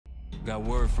Got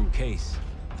word from Case.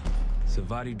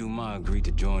 Savati Dumas agreed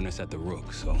to join us at the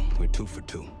Rook, so we're 2 for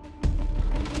 2.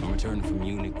 I'm returning from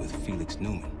Munich with Felix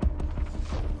Newman.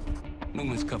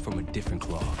 Newman's cut from a different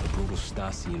cloth, a brutal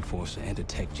Stasi enforcer and a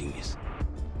tech genius.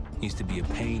 He used to be a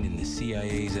pain in the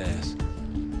CIA's ass.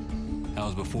 That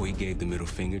was before he gave the middle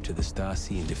finger to the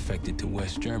Stasi and defected to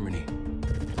West Germany.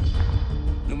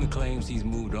 Newman claims he's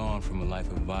moved on from a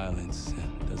life of violence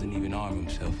and doesn't even arm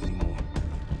himself anymore.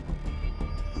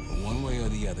 But one way or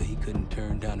the other, he couldn't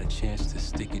turn down a chance to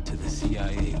stick it to the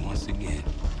CIA once again.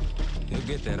 He'll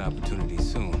get that opportunity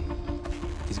soon.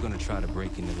 He's gonna try to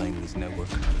break into Langley's network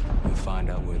and find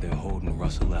out where they're holding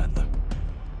Russell Adler.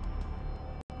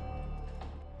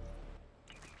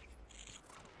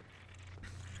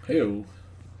 Hey,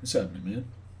 what's happening, man?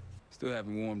 Still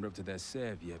haven't warmed up to that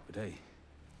salve yet, but hey,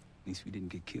 at least we didn't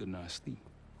get killed in our sleep.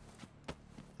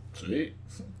 Sweet.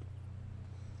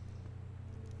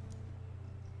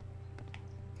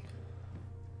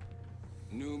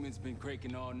 Newman's been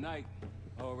cranking all night.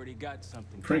 Already got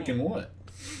something. Cranking what?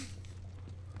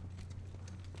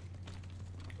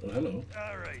 Oh, hello.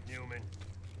 All right, Newman.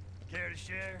 Care to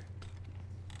share?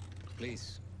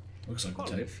 Please. Looks like Call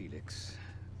the me type. Felix.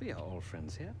 We are all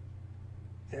friends here.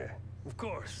 Yeah, of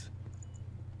course.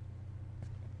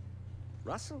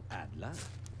 Russell Adler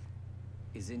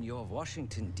is in your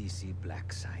Washington, D.C.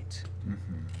 black site.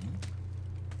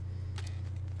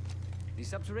 The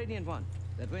subterranean one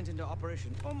that went into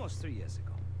operation almost 3 years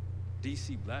ago.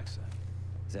 DC Black Site.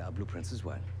 There are blueprints as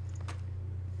well.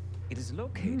 It is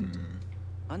located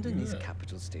underneath Yeah.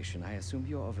 Capitol Station. I assume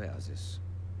you're aware of this.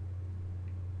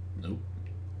 Nope.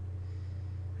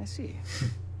 I see.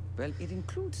 Well, it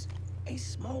includes a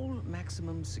small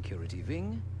maximum security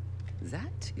wing.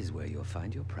 That is where you'll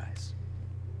find your prize.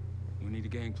 We need a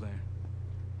game plan.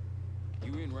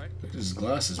 You in, right? Look at his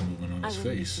glasses moving on I his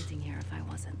wouldn't be face. sitting here if I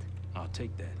wasn't. I'll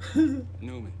take that.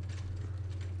 Newman.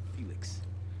 Felix.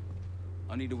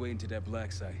 I need to wait until that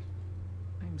black site.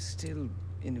 I'm still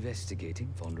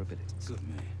investigating vulnerabilities. Good,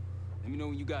 man. Let me know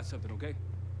when you got something, okay?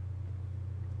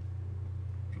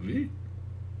 Sweet.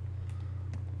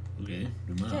 Okay,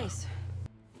 do mine. Jace.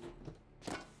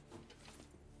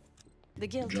 The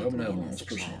guild Job took and me in Avalon as is a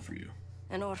personal child, for you.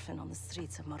 an orphan on the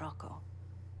streets of Morocco.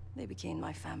 They became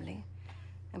my family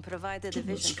and provided a Look at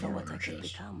that vision for scar what on I her could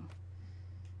chest. become.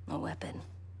 A weapon.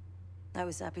 I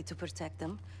was happy to protect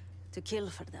them, to kill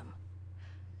for them.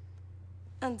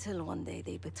 Until one day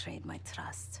they betrayed my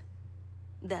trust.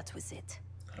 That was it.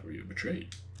 How were you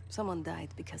betrayed? Someone died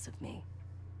because of me.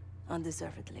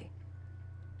 Undeservedly.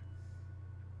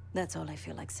 That's all I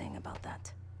feel like saying about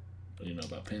that. What do you know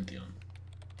about Pantheon?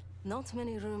 Not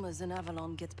many rumors in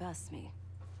Avalon get past me.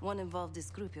 One involved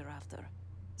this group you're after.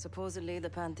 Supposedly the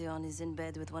Pantheon is in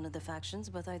bed with one of the factions,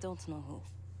 but I don't know who.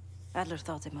 Adler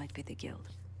thought it might be the Guild,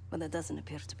 but that doesn't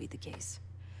appear to be the case.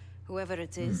 Whoever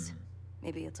it is,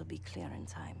 maybe it'll be clear in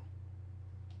time.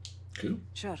 Cool.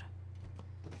 Sure.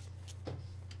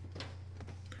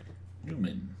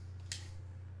 Newman.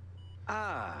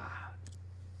 Ah.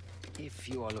 If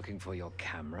you are looking for your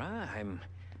camera, I'm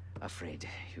afraid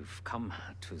you've come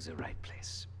to the right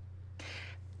place.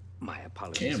 My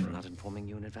apologies for Camera? not informing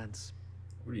you in advance.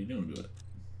 What are you doing to it?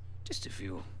 Just a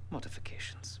few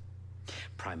modifications.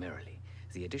 Primarily,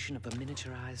 the addition of a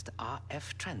miniaturized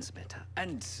RF transmitter,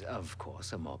 and, of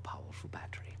course, a more powerful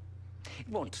battery. It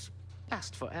won't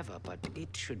last forever, but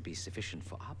it should be sufficient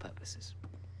for our purposes.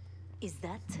 Is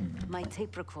that my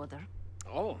tape recorder?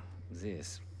 Oh,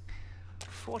 this.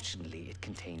 Fortunately, it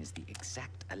contains the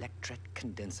exact electret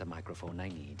condenser microphone I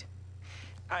need.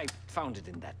 I found it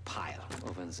in that pile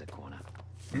over in the corner.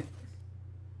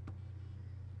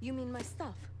 You mean my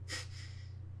stuff?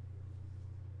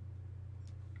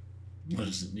 What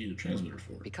does it need a transmitter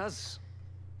for? Because,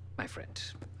 my friend,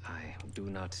 I do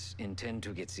not intend to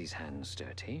get these hands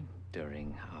dirty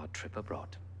during our trip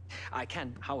abroad. I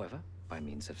can, however, by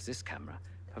means of this camera,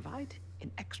 provide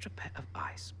an extra pair of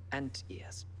eyes and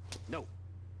ears. No.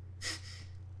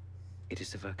 It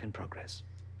is a work in progress.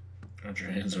 Aren't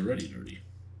your hands already dirty?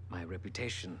 My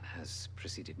reputation has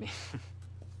preceded me.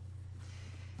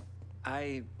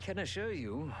 I can assure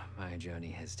you, my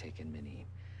journey has taken many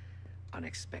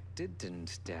unexpected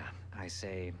and, dare I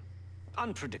say,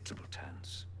 unpredictable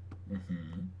turns.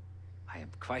 I am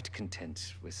quite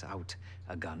content without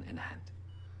a gun in hand.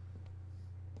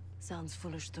 Sounds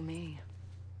foolish to me.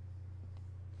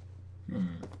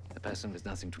 A person with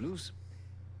nothing to lose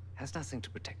has nothing to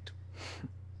protect.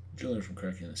 Did you learn from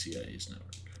cracking the CIA's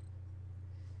network?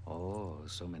 Oh,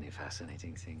 so many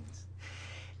fascinating things.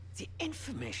 The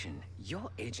information your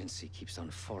agency keeps on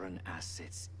foreign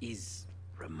assets is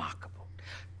remarkable.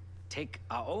 Take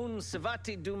our own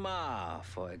Savati Dumas,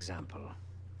 for example.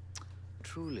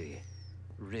 Truly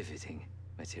riveting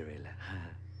material.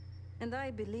 And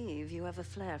I believe you have a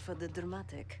flair for the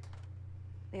dramatic.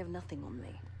 They have nothing on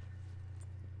me.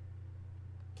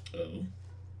 Oh?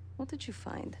 What did you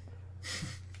find?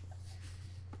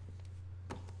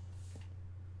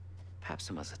 Perhaps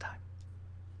some other time.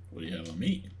 What do you have on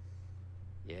me?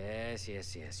 Yes,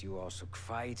 yes, yes. You also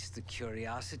quite the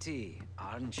curiosity,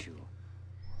 aren't you?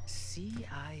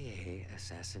 CIA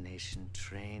assassination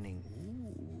training.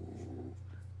 Ooh.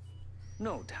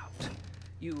 No doubt.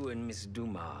 You and Miss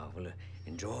Dumas will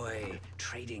enjoy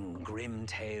trading grim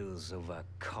tales over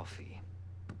coffee.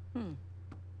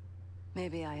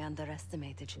 Maybe I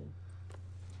underestimated you.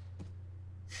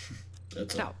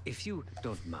 That's Now, if you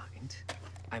don't mind,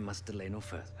 I must delay no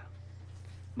further.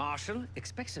 Marshal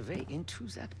expects a way into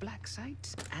that black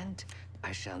site, and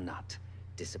I shall not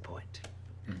disappoint.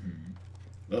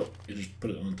 Oh, you just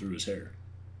put it on through his hair.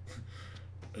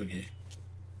 Okay.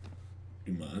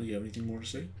 Dumas, do you have anything more to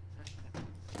say?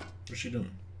 What's she doing?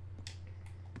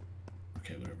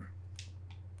 Okay, whatever.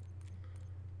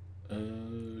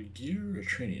 Gear or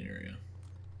training area?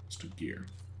 Let's do gear.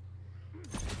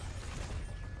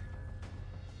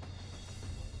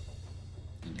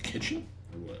 In the kitchen?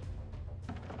 Or what?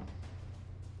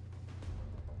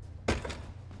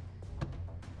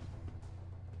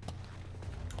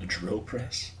 A drill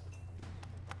press?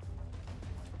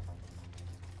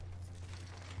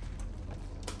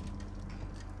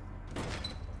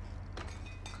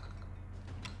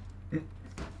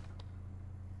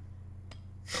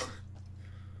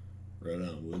 Right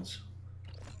on, Woods.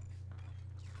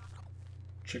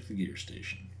 Check the gear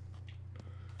station.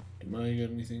 Am I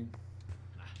got anything?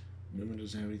 Newman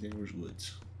doesn't have anything. Where's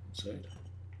Woods? Inside.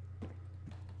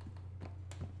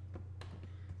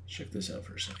 Check this out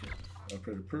for a second.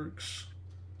 Operator perks.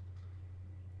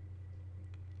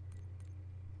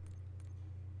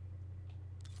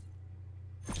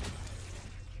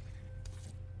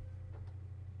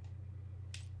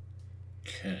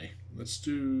 Okay, let's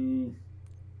do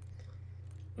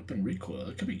weapon recoil.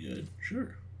 That could be good.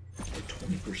 Sure. Like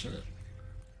 20%.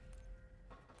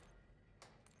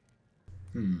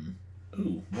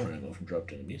 Ooh, more ammo from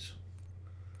dropped enemies.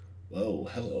 Whoa,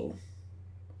 hello.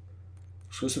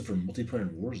 Exclusive for multiplayer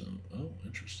and Warzone. Oh,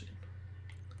 interesting.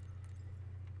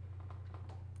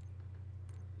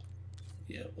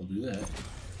 Yeah, we'll do that.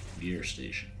 Gear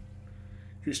station.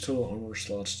 Increase total armor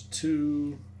slots to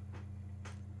 2.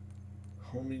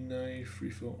 Homing knife,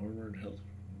 refill armored health.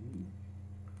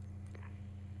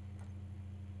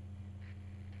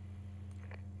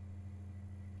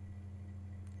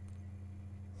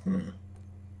 Ooh.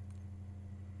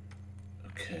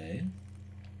 Okay.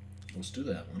 Let's do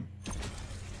that one.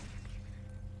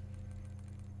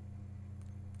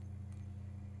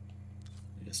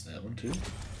 I guess that one too.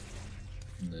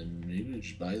 And then maybe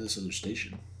just buy this other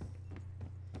station.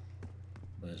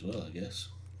 Might as well, I guess.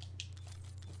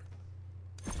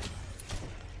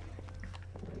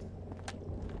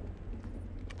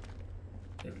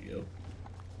 There we go.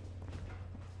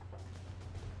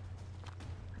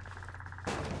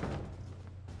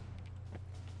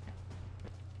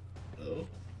 Oh.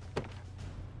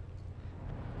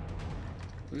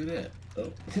 Look at that.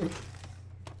 Oh.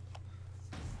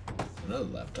 Another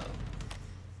laptop.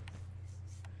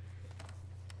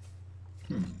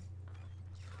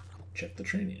 Check the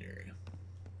training area.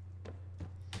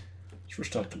 Let's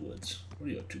first talk to Woods. What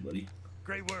are you up to, buddy?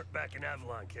 Great work back in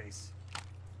Avalon, Case.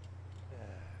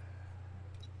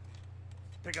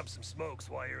 Pick up some smokes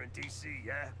while you're in D.C.,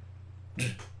 yeah?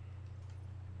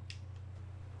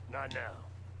 Not now.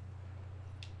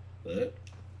 What?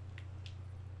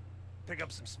 Pick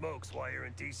up some smokes while you're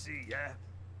in D.C., yeah?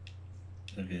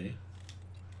 Okay.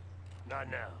 Not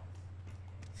now.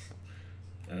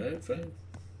 Alright, fine.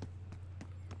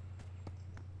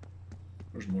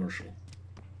 Where's Marshall?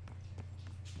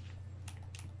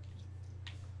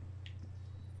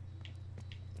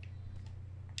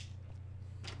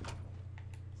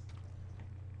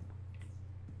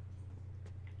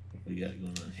 What we got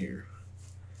going on here?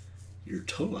 Your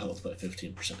total health by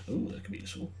 15%. Oh, that could be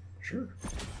useful. Sure.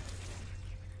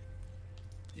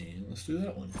 And let's do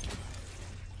that one.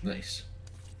 Nice.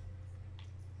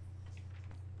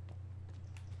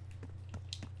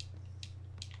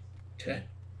 Okay.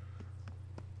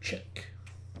 Check.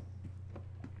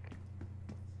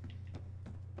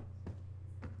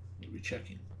 What are we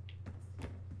checking?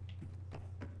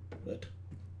 What?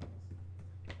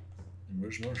 And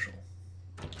where's Marshall?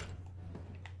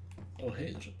 Oh,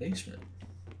 hey, there's a basement.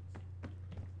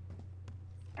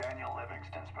 Daniel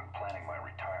Livingston's been planning my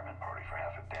retirement party for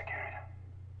half a decade.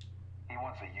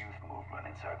 youth movement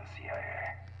inside the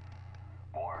CIA.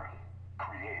 More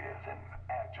creative and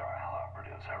agile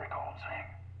operatives, I recall him saying.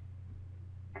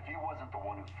 If he wasn't the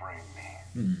one who framed me,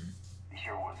 he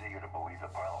sure was eager to believe the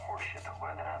pile of horseshit that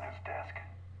landed on his desk.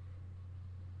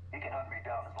 He can hunt me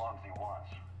down as long as he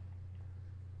wants.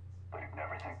 But he'd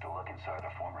never think to look inside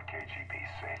a former KGB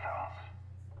safe house.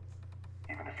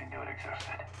 Even if he knew it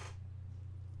existed.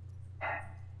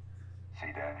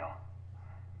 See, Daniel?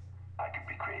 I can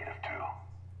be creative too.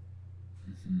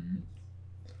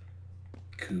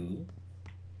 Cool.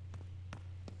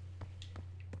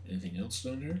 Anything else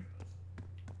down here?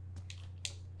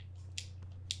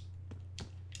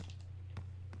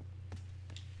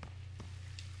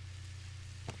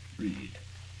 Read.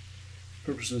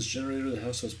 Purpose of this generator, the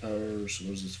house has power, so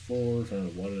what is this for? Found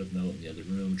a wadded up note in the other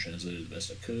room, translated the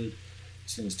best I could.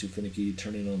 This thing is too finicky.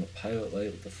 Turning on the pilot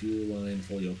light with the fuel line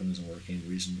fully open isn't working.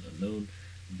 Reason unknown.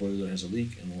 The boiler has a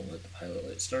leak and won't let the pilot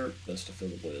light start. Best to fill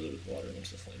the boiler with water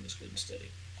once the flame is good and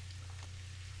steady.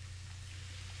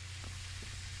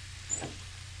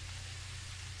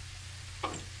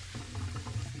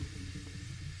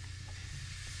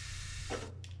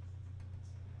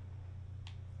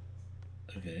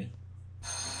 Okay.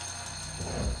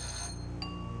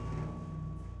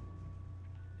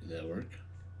 Did that work?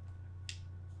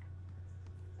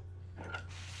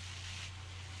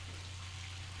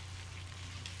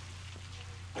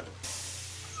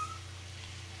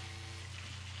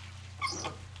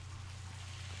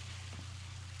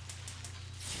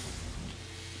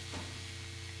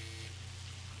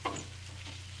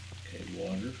 Okay,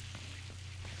 water,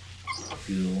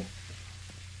 fuel,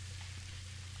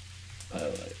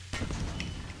 pilot.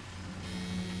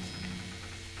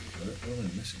 What am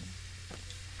I missing?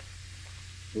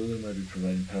 Boiler might be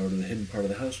providing power to the hidden part of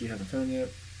the house we haven't found yet.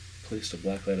 Placed a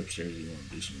black light upstairs. You want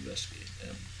to do some investigating.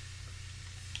 Damn.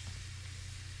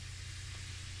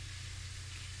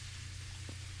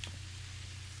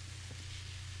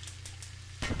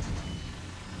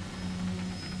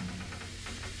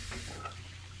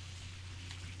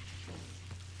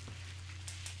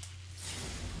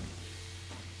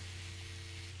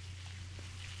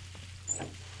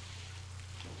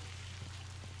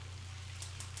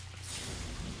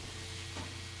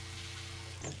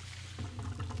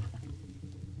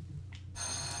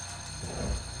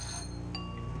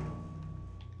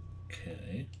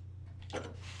 Okay.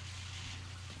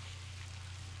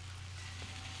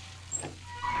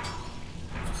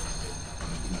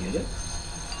 You get it?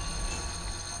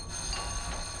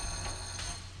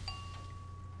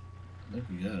 I think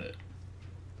we got it.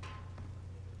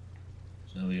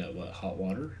 So now we got what? Hot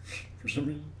water for some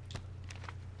reason?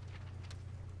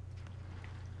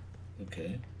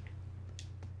 Okay.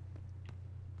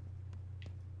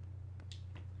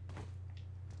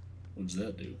 What does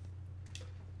that do? You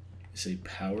say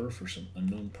power for some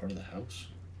unknown part of the house?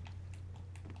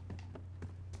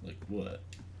 Like what?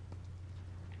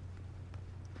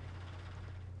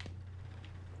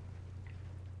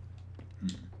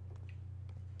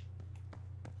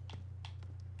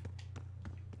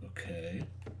 Okay.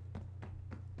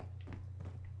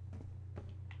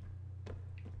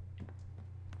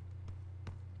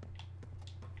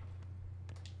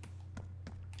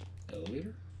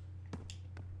 Elevator?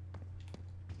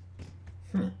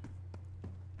 I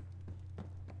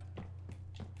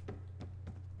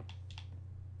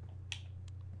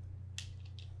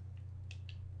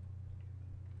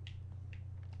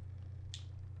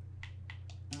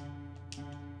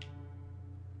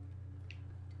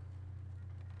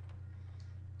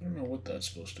don't know what that's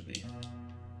supposed to be.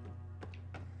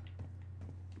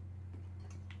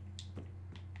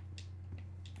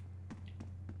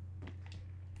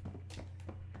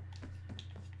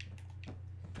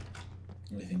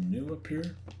 Anything new up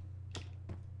here?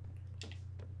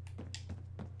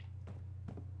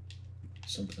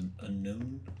 Something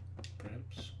unknown,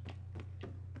 perhaps?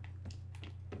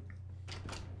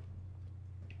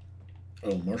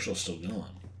 Oh, Marshall's still gone.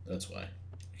 That's why.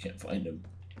 I can't find him.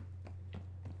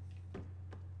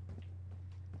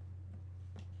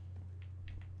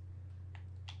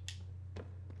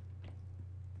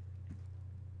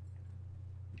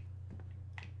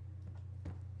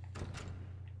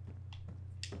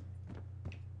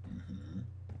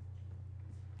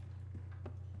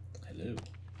 Hello.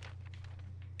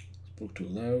 Spoke to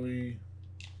Alawi.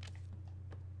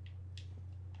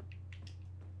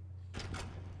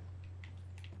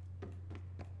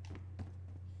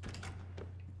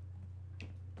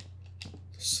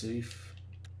 Safe.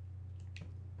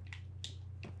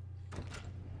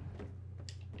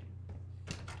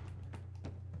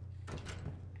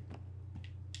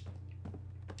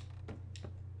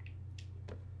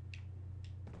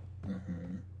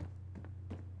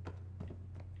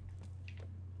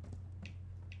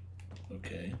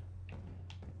 Okay.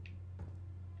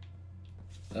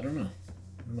 I don't know.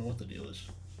 I don't know what the deal is.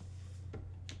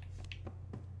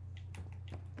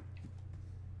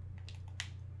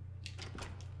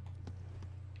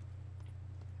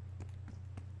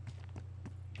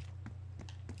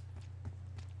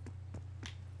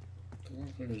 Doesn't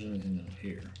look like there's anything out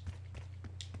here.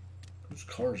 Whose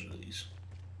cars are these?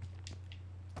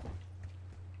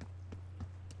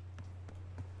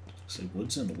 Say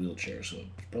Wood's in a wheelchair, so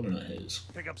it's probably not his.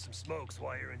 Pick up some smokes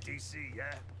while you're in DC,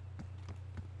 yeah?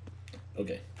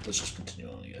 Okay, let's just continue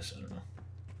on, I guess. I don't know.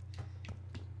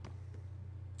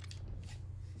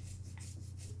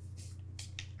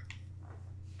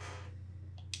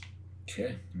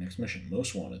 Okay, next mission.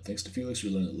 Most Wanted. Thanks to Felix, we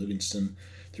learned that Livingston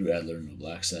threw Adler into a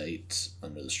black site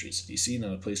under the streets of DC.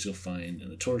 Not a place you'll find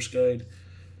in a tourist guide.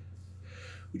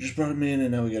 We just brought him in,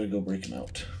 and now we gotta go break him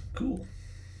out. Cool.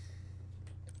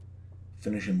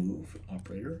 Finish a move,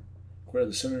 operator. Acquire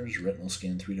the Senator's retinal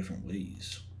scan 3 different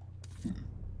ways.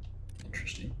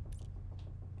 Interesting.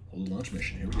 Hold launch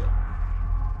mission. Here we go.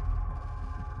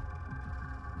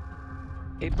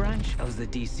 A branch of the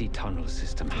DC tunnel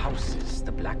system houses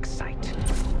the black site,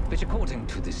 which, according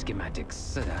to the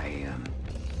schematics that I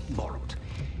borrowed,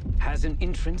 has an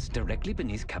entrance directly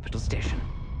beneath Capitol Station.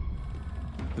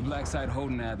 The black site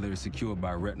holding Adler is secured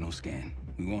by a retinal scan.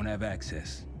 We won't have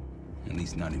access. At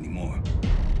least not anymore.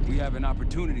 We have an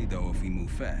opportunity, though, if we move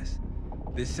fast.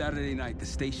 This Saturday night, the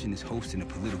station is hosting a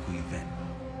political event.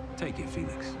 Take it,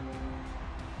 Felix.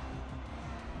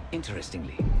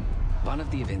 Interestingly, one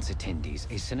of the event's attendees,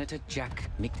 a Senator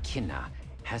Jack McKenna,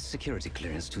 has security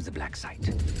clearance to the black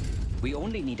site. We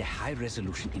only need a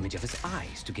high-resolution image of his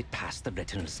eyes to get past the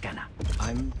retinal scanner.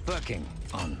 I'm working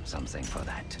on something for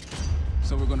that.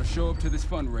 So we're gonna show up to this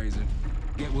fundraiser,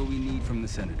 get what we need from the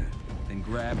Senator, then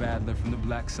grab Adler from the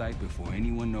black site before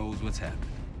anyone knows what's happening.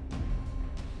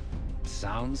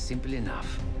 Sounds simple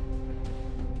enough.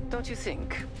 Don't you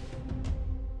think?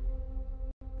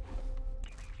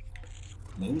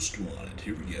 Most Wanted.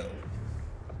 Here we go.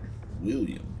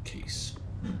 William case.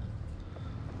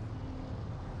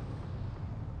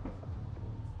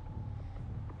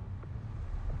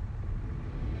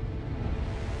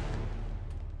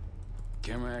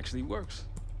 Camera actually works.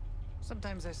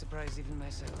 Sometimes I surprise even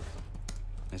myself.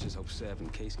 Let's just hope Sev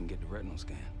and Case can get the retinal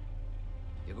scan.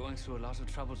 You're going through a lot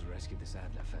of trouble to rescue this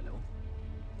Adler fellow.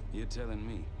 You're telling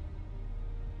me.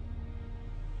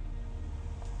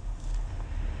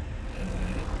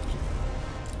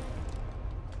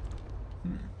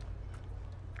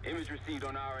 Image received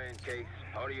on our end, Case.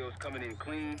 Audio's coming in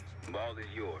clean. Ball is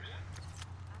yours.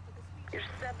 You're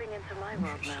stepping into my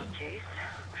world now, Case.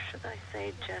 Or should I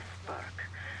say Jess Burke,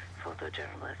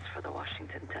 photojournalist for the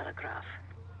Washington Telegraph.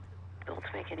 Don't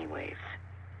make any waves.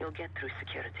 You'll get through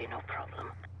security, no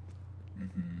problem.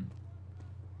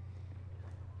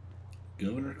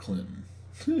 Governor Clinton.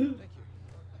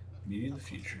 Meeting the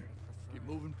future. Keep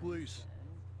moving, please.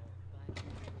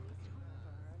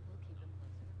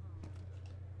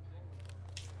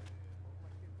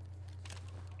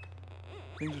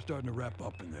 Things are starting to wrap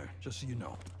up in there, just so you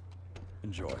know.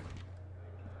 Enjoy.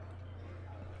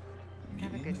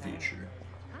 Meeting the future.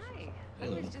 Hi.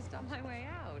 Hello. I was just on my way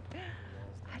out.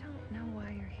 I don't know why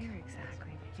you're here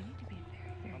exactly, but you need to be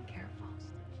very, very careful.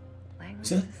 Langley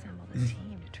has assembled a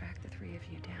team to track the three of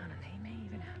you down, and they may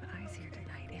even have eyes here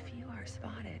tonight. If you are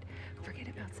spotted, forget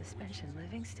about suspension.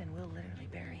 Livingston will literally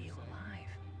bury you alive.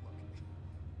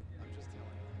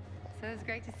 So it's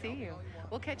great to see you.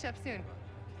 We'll catch up soon.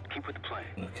 Keep with the plan.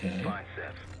 Okay. Fine,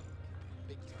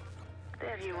 Seth.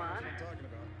 There you are.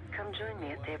 Come join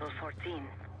me at table 14.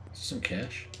 Some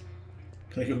cash?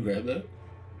 Can I go grab that?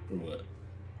 Or what?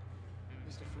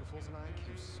 Mr. Fruitfuls and I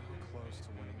came so close to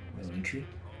winning. No entry?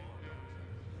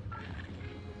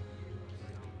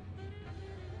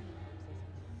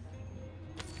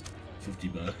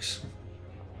 $50.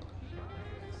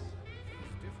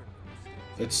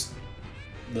 That's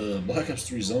the Black Ops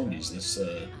 3 zombies. That's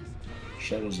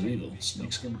Shadows of Evil,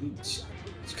 snakeskin boots.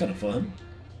 It's kind of fun.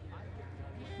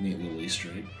 Neat little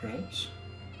Easter egg, perhaps.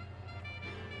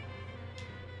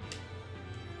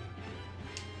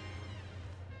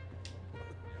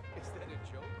 Is that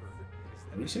a joke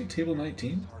or What did we say? Table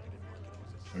 19?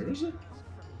 Where is it?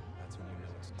 that's when you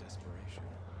know it's desperation?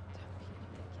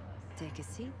 Take a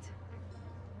seat.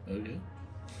 Okay.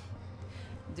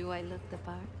 Do I look the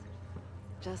part?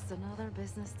 Just another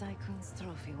business tycoon's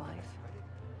trophy wife.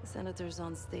 The senator's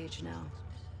on stage now.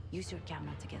 Use your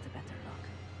camera to get a better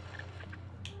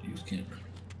look. Use camera.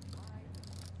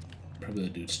 Probably the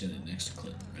dude standing next to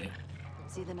Clinton, right?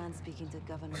 See the man speaking to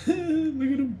Governor? Look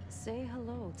at him. Say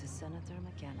hello to Senator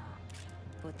McKenna.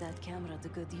 Put that camera to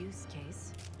good use,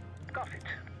 Case. Got it.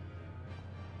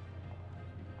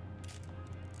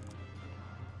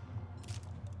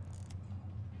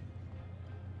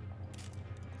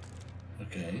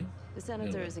 Okay. The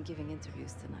senator Yeah. isn't giving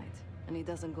interviews tonight, and he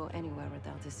doesn't go anywhere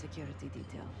without his security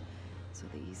detail. So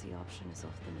the easy option is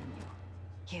off the menu.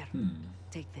 Here,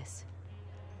 take this.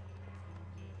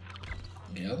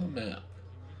 Gala map.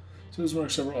 So this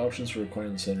marks several options for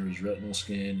acquiring the senator's retinal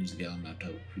scan. Use the Gala map to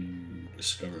help you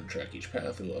discover and track each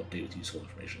path. It will update with useful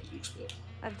information as you explore.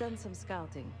 I've done some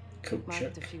scouting. Coat Marked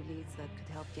check. a few leads that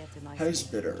could help get an Highest ice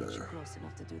bidder. get you close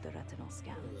enough to do the retinal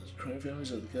scan. Crime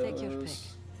families of the Take your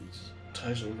Galas. These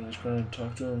ties to organized crime.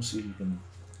 Talk to them. See if you can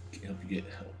help you get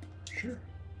help. Sure.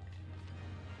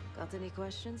 Got any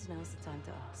questions? Now's the time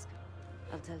to ask.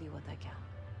 I'll tell you what I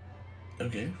can.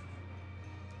 Okay.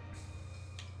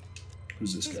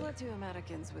 Who's this He's guy? what you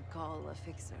Americans would call a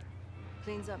fixer.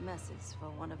 Cleans up messes for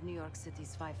one of New York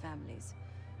City's 5 families.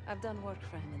 I've done work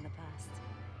for him in the past.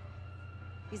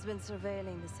 He's been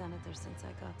surveilling the senator since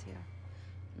I got here.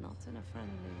 Not in a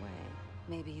friendly way.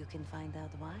 Maybe you can find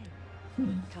out why.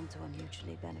 Come to a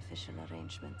mutually beneficial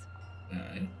arrangement.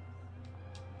 Alright.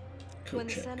 When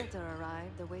the check. senator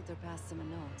arrived, the waiter passed him a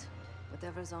note.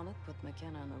 Whatever's on it put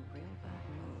McKenna in a real bad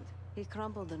mood. He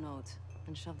crumpled the note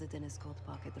and shoved it in his coat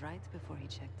pocket right before he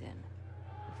checked in.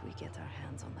 If we get our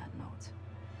hands on that note,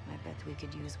 I bet we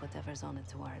could use whatever's on it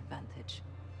to our advantage.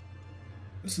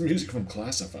 This is music from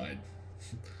Classified.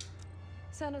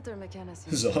 Senator McKenna seems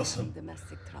This is to be awesome. having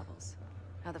domestic troubles.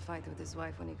 Had a fight with his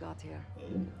wife when he got here.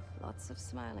 Oh. Lots of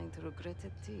smiling through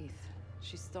gritted teeth.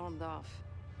 She stormed off.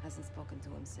 Hasn't spoken to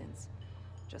him since.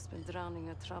 Just been drowning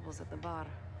her troubles at the bar.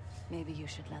 Maybe you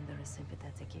should lend her a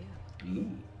sympathetic ear.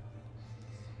 Ooh.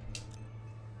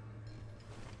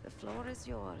 The floor is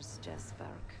yours, Jess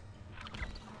Burke.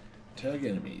 Tag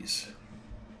enemies.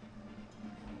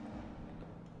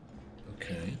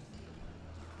 Okay.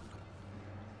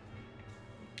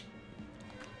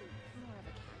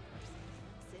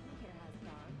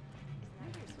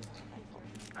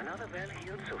 Another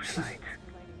well-heeled socialite.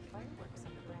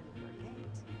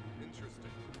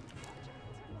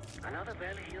 Another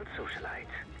well-heeled socialite.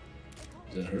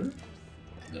 Is that her?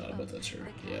 No, I bet that's her.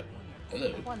 Yeah. Hello.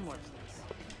 One more, please.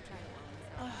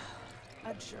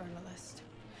 A journalist.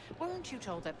 Weren't you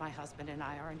told that my husband and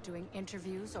I aren't doing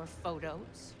interviews or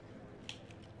photos?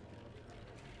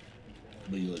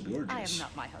 But you look gorgeous. I am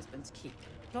not my husband's keep,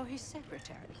 nor his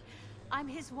secretary. I'm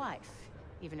his wife,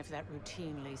 even if that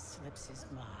routinely slips his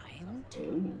mind.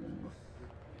 Oh.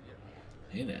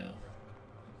 Hey now.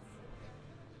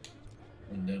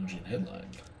 One damaging headline.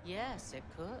 Yes, it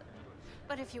could.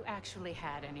 But if you actually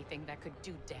had anything that could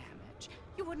do damage,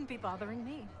 you wouldn't be bothering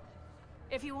me.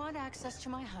 If you want access to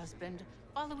my husband,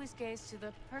 follow his gaze to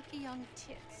the perky young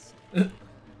tits.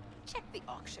 Check the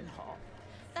auction hall.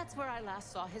 That's where I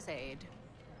last saw his aide.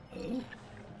 Oh.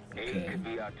 Aid could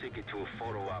be our ticket to a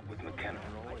photo op with McKenna.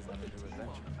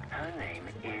 Her name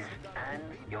is Anne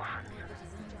Johansson.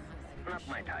 Not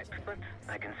my type, but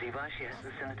I can see why she has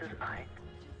the senator's eye.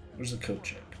 Where's the coat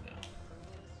check now?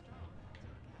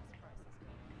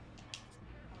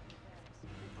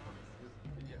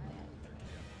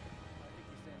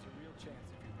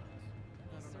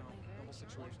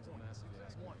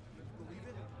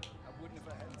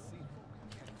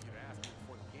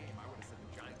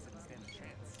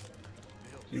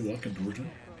 You walking towards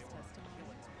him?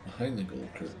 Behind the gold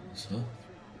curtains, huh?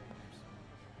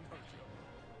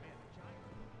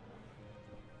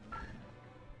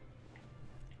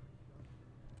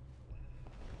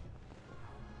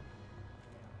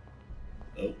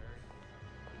 Oh.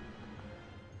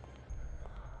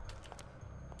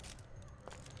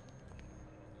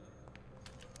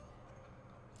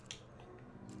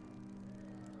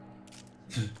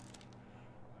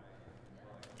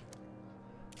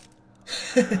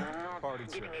 Pardon,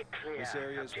 sir. This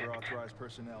area is for authorized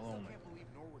personnel only.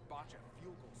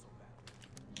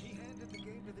 He handed the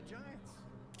game to the Giants.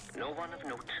 No one of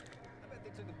note. I bet they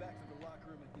took it back to the locker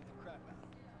room and beat the crap out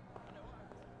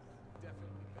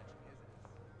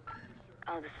of him.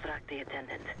 I'll distract the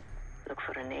attendant. Look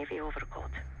for a navy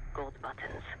overcoat, gold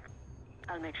buttons.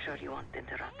 I'll make sure you aren't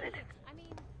interrupted.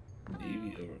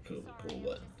 Navy overcoat with gold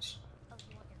buttons.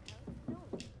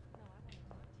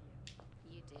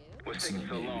 What's taking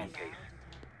so long, Case?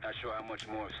 Not sure how much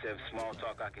more of Sev's small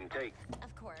talk I can take.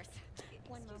 Of course.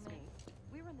 One moment.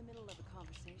 We're in the middle of a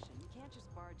conversation. You can't just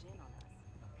barge in on us.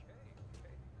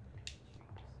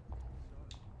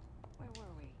 Where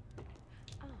were we?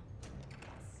 Oh,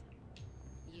 yes.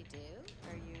 You do?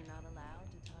 Are you not allowed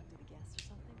to talk to the guests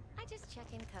or something? I just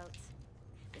check in coats.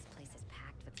 This place is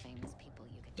packed packed with famous people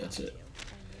you could That's talk it. to.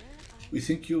 We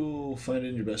think you'll find it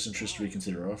in your best interest to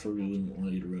reconsider our offer. We wouldn't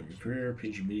want you to ruin your career.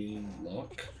 Page your meeting.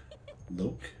 Loke.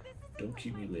 Don't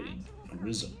keep me waiting.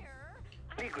 Grism.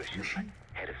 Lee Grisham,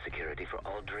 head of security for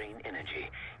Aldrain Energy.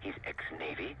 He's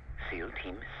ex-Navy, SEAL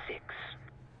Team 6.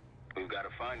 We've got to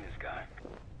find this guy.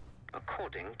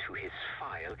 According to his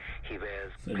file, he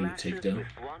wears I need to glasses take down. with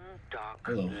one dark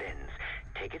Hello. lens.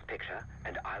 Take his picture,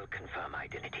 and I'll confirm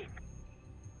identity.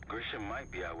 Grisham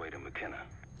might be our way to McKenna.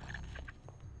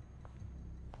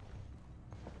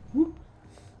 Whoop.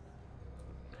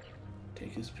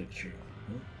 Take his picture.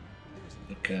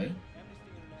 Okay.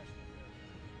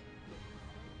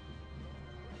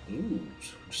 Ooh,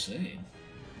 so insane.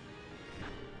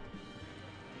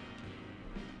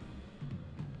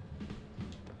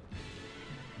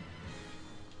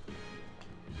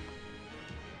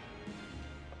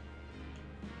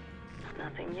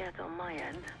 Nothing yet on my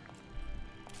end.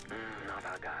 Not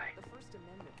our guy. The First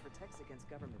Amendment protects against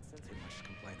government censorship. Much to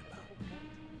complain about.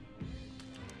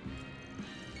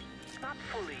 Not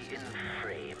fully in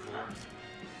frame.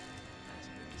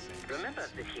 Remember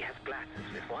that he has glasses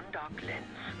with one dark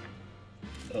lens.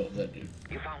 Oh, that dude.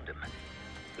 You found him.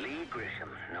 Lee Grisham,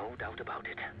 no doubt about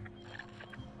it.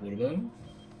 What about him?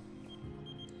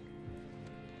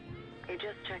 He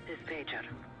just checked his pager.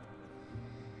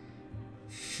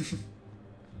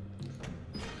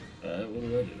 Alright, what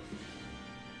do I do?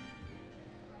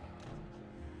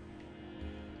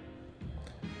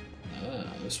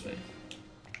 Ah, this way.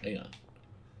 Hang on.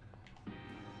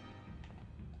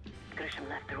 Grisham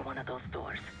left through one of those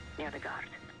doors, near the guard.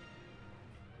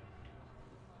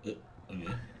 Okay.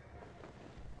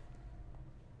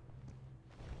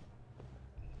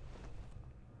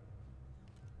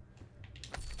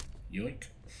 Yoink.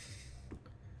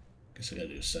 Guess I gotta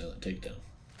do a silent takedown.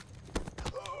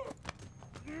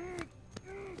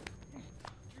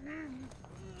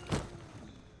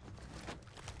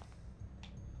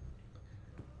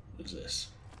 What is this?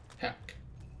 Hack.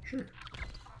 Sure.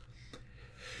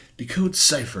 Decode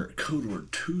cipher. Code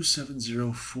word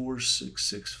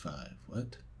 2704665.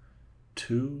 What?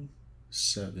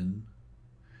 27.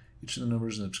 Each of the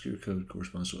numbers in the obscure code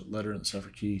corresponds to a letter in the cipher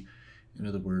key.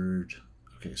 Enter the word.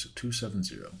 Okay, so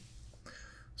 270.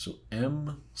 So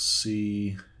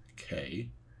MCK.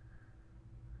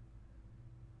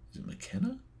 Is it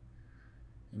McKenna?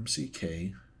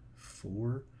 MCK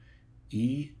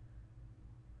 4E.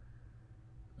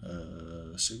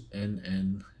 So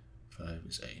NN 5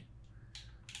 is A.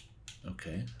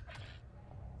 Okay.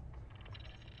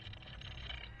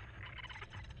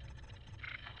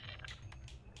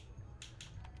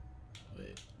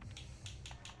 Wait.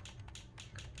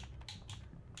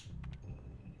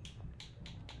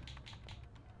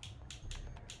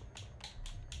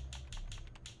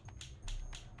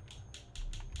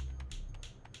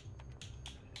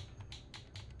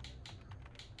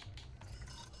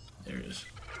 There it is.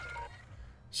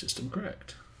 System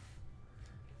correct.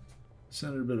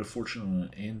 Sounded a bit of fortune on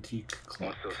an antique clock.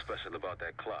 What's so special about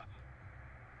that clock?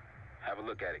 Have a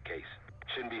look at it, Case.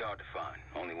 Shouldn't be hard to find.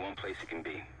 Only one place it can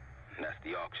be, and that's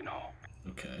the auction hall.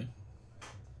 Okay.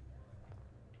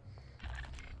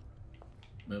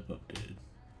 Map updated.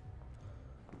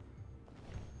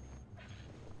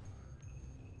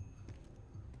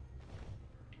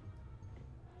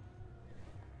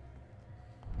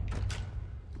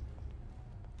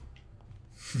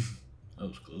 That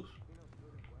was close.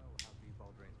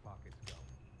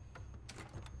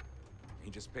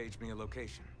 He just paged me a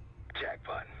location.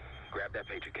 Jackpot. Grab that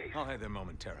pager, Case. I'll head there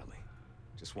momentarily.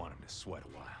 Just want him to sweat a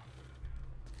while.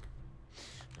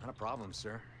 Not a problem,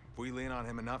 sir. If we lean on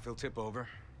him enough, he'll tip over.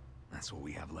 That's what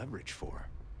we have leverage for.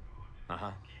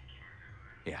 Uh-huh.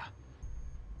 Yeah.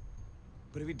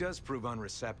 But if he does prove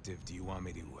unreceptive, do you want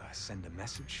me to send a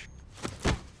message?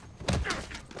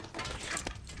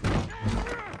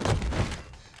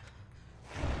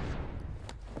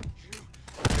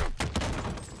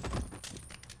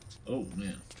 Oh,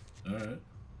 man. Alright.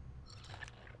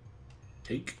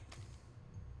 Take.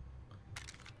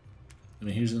 I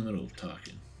mean, he's in the middle of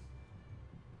talking.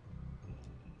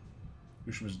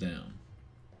 Grisham's down.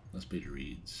 Last page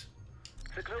reads.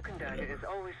 The cloak and dagger is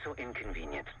always so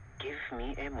inconvenient. Give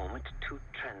me a moment to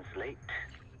translate.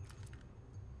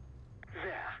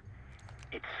 There.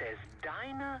 It says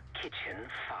Diner Kitchen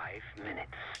 5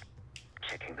 minutes.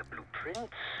 Checking the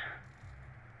blueprints.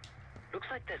 Looks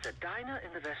like there's a diner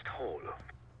in the West Hall.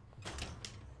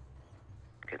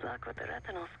 Good luck with the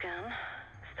retinal scan.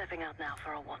 Stepping out now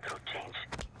for a wardrobe change.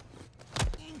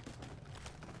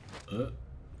 Can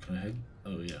I head?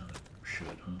 Oh, yeah. I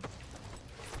should, huh?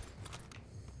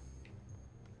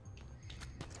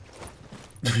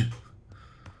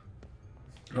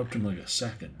 Dropped him like a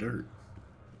sack of dirt.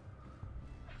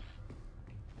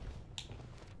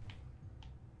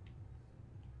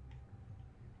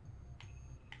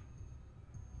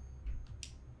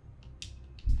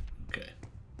 Okay.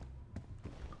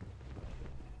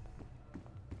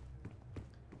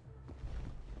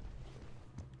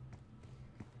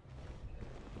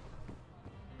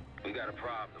 We got a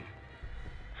problem.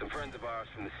 Some friends of ours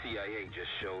from the CIA just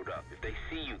showed up. If they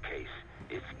see you, Case,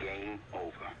 it's game over.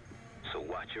 So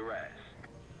watch your ass.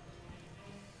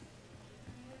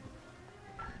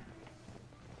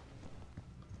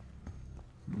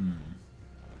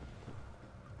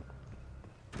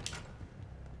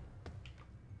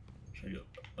 Should I go?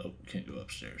 Oh, can't go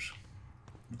upstairs.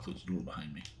 I'll close the door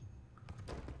behind me.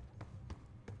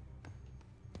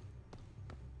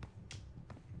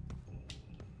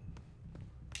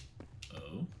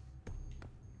 Oh.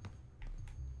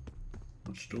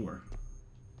 Which door?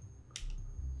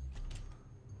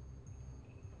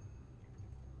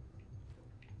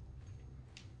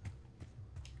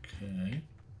 Okay.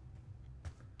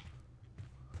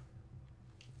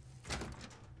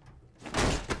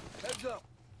 Heads up.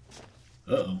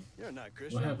 Uh-oh. You're not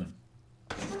Christian. What happened?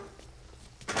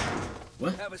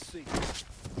 What? Have a seat.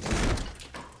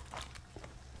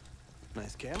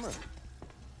 Nice camera.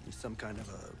 You some kind of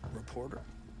a reporter?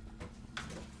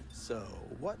 So,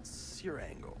 what's your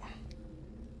angle?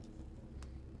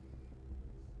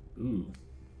 Ooh.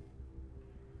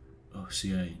 Oh,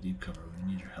 CIA deep cover.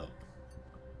 We need your help.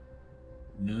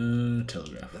 No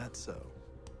telegraph. That's so.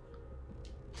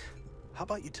 How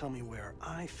about you tell me where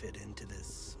I fit into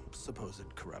this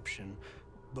supposed corruption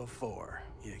before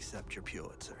you accept your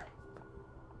Pulitzer?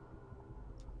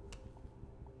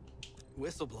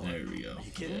 Whistleblower. There we go. Are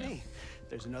you kidding me?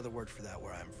 There's another word for that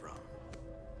where I'm from.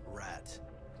 Rat.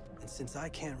 And since I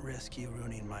can't risk you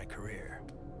ruining my career,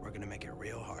 we're gonna make it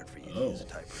real hard for you to use a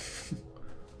typewriter.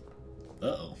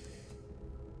 Uh-oh.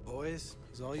 Boys,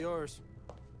 it's all yours.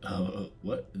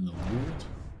 What in the world?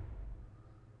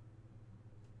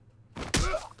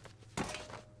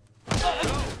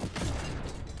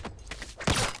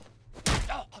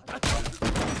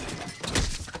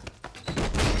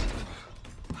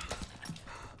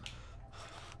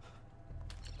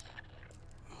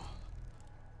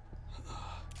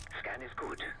 Scan is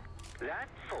good. That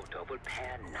photo will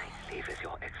pair nicely with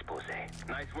your expose.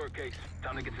 Nice work, Case.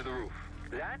 Time to get to the roof.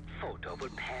 That photo will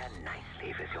pair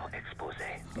nicely with your expose.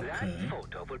 That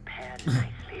photo will pair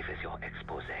nicely with your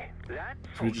expose. That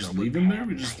photo We just leave him there?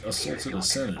 We just assaulted a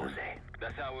senator.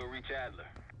 That's how we'll reach Adler.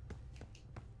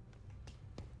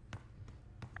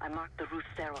 I marked the roof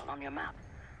stairwell on your map.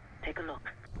 Take a look.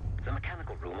 The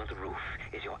mechanical room on the roof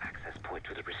is your access point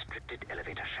to the restricted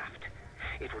elevator shaft.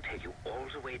 It will take you all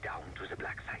the way down to the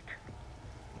black site.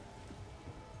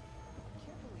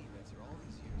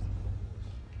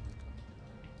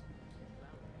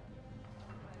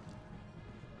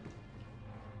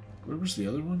 Where was the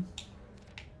other one?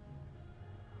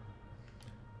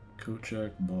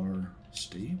 Kochak Bar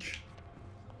Stage?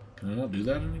 Can I not do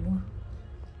that anymore?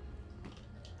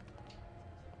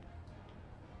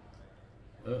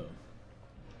 Oh.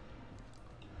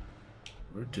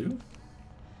 Where to?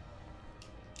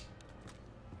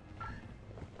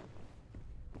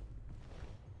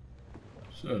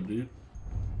 What's up, dude?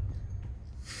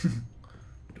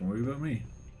 Don't worry about me.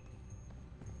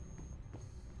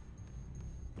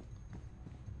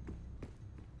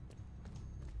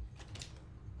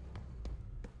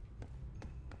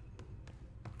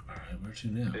 Where to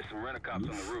now? There's some rent-a-cops on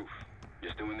the roof.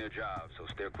 Just doing their job, so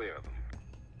steer clear of them.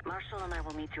 Marshall and I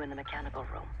will meet you in the mechanical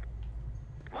room.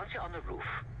 Once you're on the roof,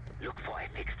 look for a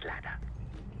fixed ladder.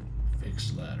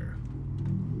 Fixed ladder.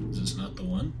 Is this not the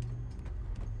one?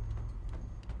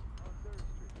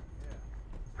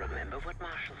 Remember what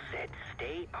Marshall said.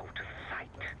 Stay out of sight.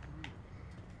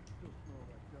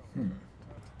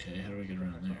 Okay, how do I get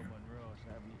around there?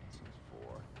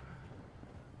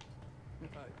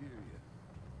 I hear you.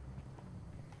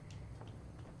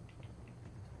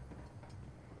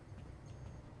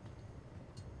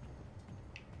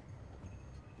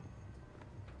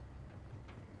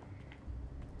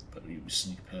 But we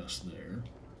sneak past there.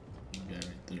 The guy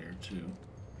right there, too.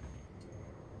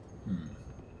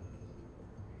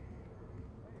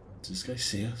 Does this guy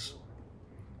see us?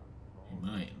 He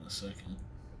might in a second.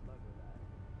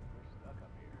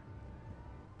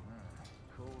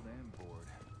 Cold and bored.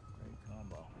 Great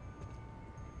combo.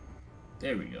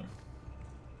 There we go.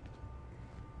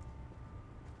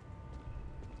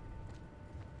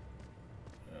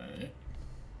 Alright.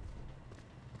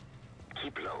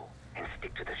 Keep low and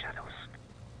stick to the shadows.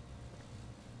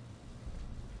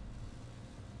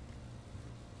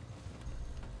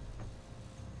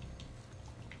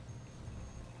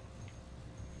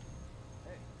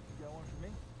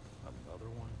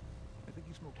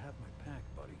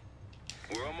 back, buddy.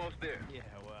 We're almost there. Yeah,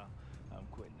 well, I'm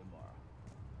quitting tomorrow.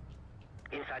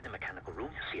 Inside the mechanical room,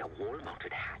 you see a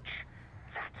wall-mounted hatch.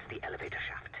 That's the elevator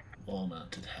shaft.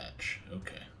 Wall-mounted hatch.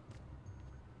 Okay.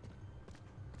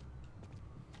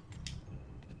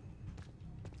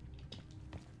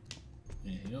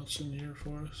 Anything else in here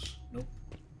for us? Nope.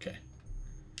 Okay.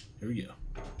 Here we go.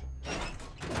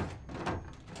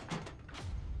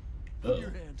 Put your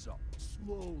hands up,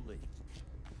 slowly.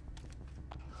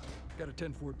 Got a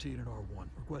 1014 and R1,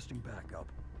 requesting backup.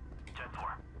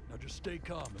 10-4. Now just stay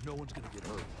calm and no one's gonna get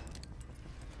hurt.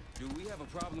 Do we have a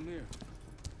problem here?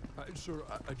 Sir,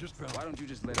 I just found... Why don't you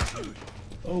just let us do it?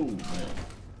 Oh, man.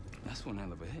 That's one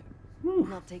hell of a hit. Woo.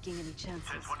 Not taking any chances.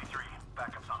 10-23.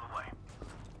 Backup's on the way.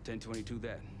 1022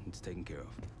 that. It's taken care of.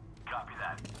 Copy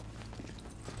that.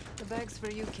 The bag's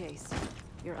for you, Case.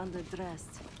 You're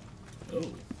underdressed. Oh.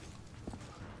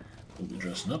 What we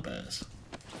dressing up as?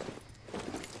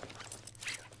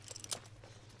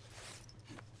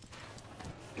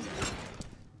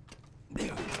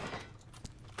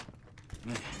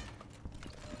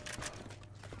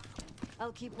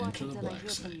 I'll keep Into watching the till I black hear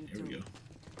from site. you Here we two. go.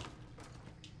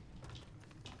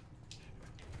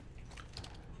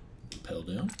 Rappel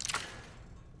down.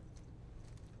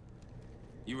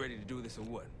 You ready to do this or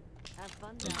what? Have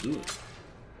fun Let's down do there. it.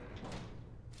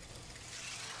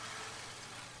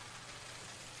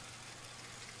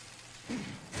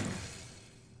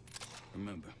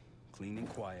 Remember, clean and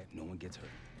quiet, no one gets hurt.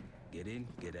 Get in,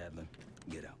 get Adler,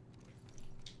 get out.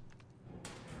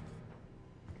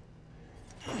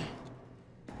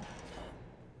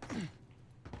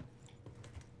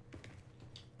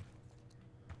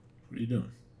 What are you doing? What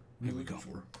are Here you we looking go.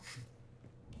 for?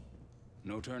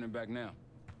 No turning back now.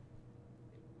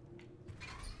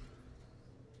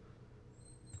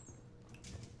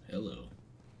 Hello.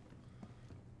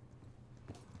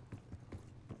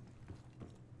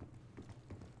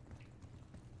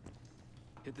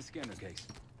 Hit the scanner, Case.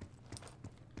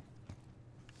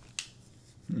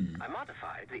 I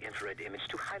modified the infrared image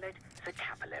to highlight the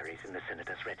capillaries in the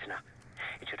senator's retina.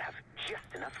 It should have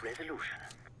just enough resolution.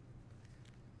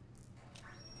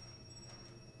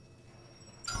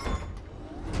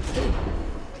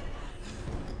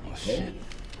 Oh, shit.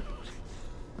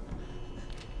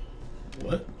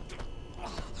 What?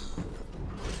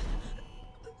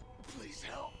 Please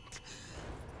help.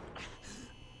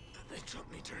 They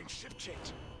took me during shift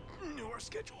change. Knew our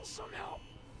schedule somehow.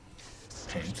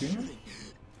 Pantheon?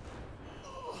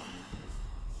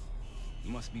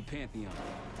 Must be Pantheon.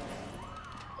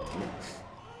 Oh.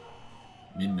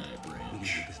 Midnight We can Branch.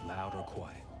 make this loud or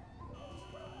quiet.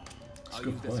 I'll go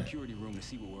use that quiet. security room to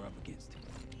see what we're up against.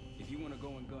 If you want to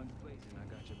go in guns blazing, I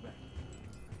got your back.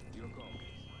 Your call,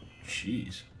 Case.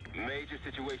 Jeez. Major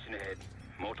situation ahead.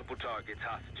 Multiple targets,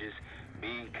 hostages.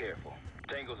 Be careful.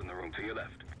 Tango's in the room to your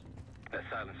left. That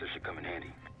silencer should come in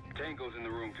handy. Tango's in the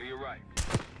room to your right.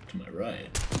 To my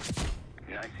right.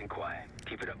 Nice and quiet.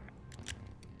 Keep it up.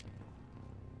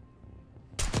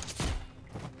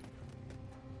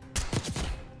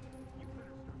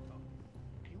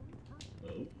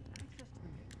 Oh.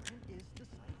 Is the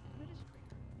site administrator.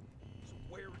 So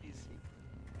where is he?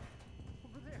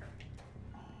 Over there.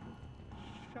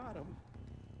 Shot him.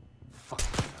 Fuck.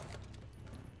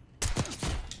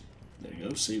 There you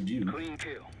go. Saved you. Clean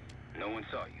kill. No one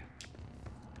saw you.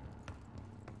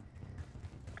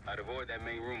 I'd avoid that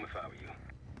main room if I were you.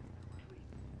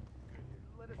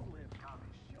 Let us live.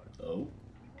 Shut up. Oh.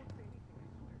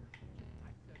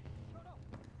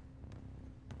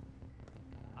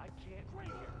 I can't right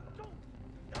here. Don't.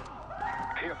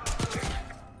 Careful.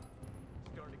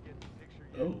 Starting to get the picture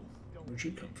yet. Oh. Where'd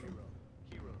you come from?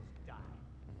 Heroes die.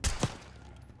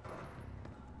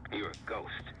 You're a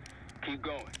ghost. Keep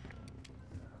going.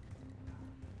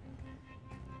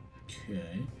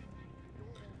 Okay.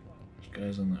 There's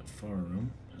guys on that far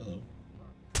room. Hello.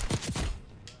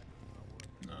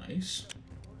 Nice.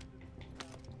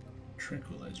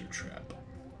 Tranquilizer trap.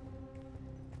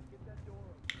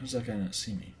 How's that guy not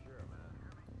see me?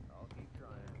 I'll keep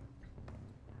trying.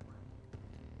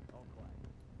 All quiet.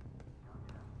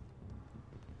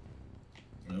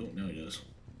 No, now he does.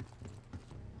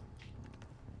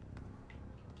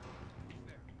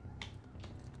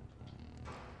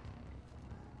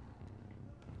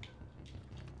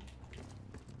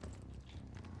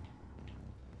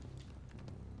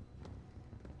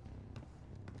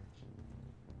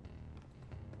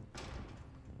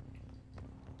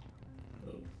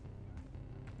 Oh.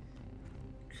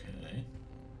 Okay.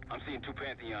 I'm seeing two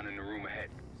Pantheon in the room ahead.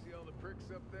 See all the pricks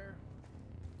up there?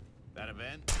 That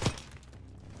event?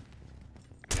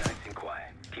 Nice and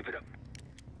quiet. Keep it up.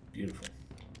 Beautiful.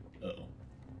 Uh-oh.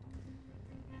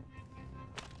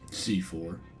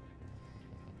 C4.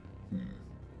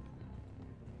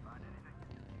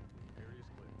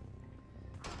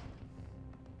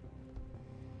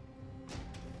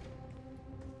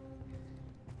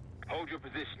 Hold your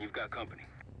position. You've got company.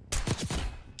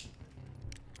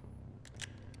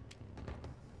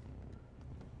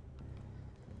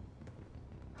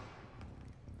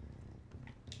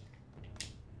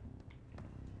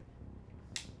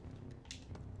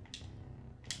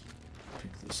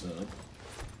 Pick this up.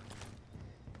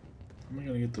 How am I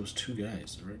gonna get those two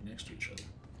guys? They're right next to each other.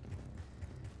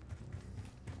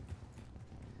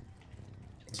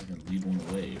 Is I gonna lead one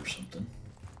away or something?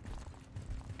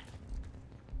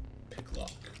 Pick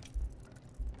lock.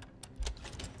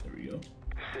 There we go.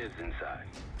 Sid's inside.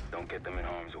 Don't get them in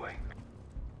harm's way.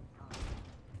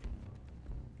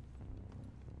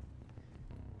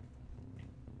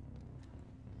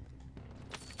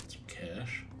 Some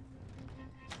cash.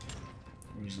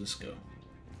 Where does this go?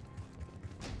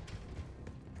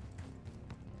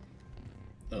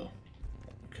 Oh,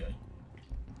 okay.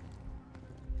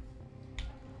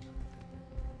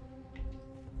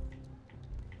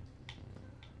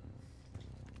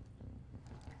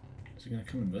 Is he gonna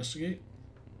come investigate?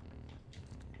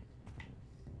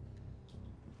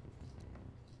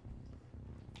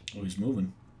 Oh, he's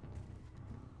moving.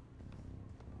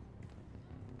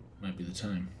 Might be the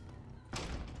time.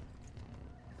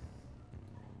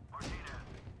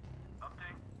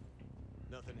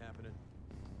 Nothing happening.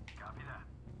 Copy that.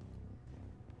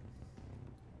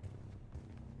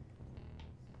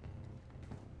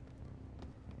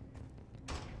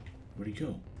 Where'd he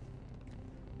go?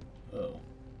 Oh.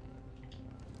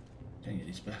 Dang it,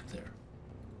 he's back there.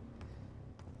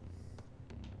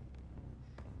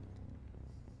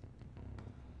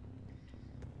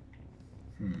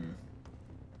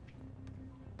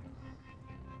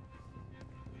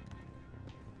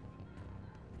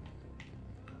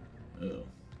 Oh.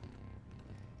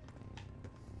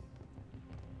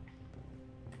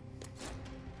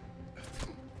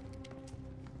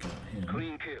 Got him.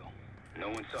 Clean kill. No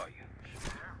one saw you.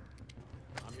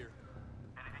 I'm here.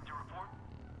 Anything to report?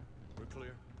 We're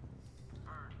clear.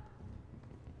 Heard.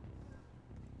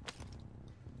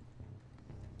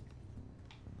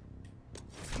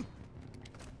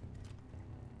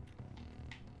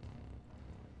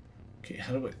 Okay,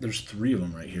 how do I... There's three of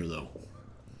them right here, though.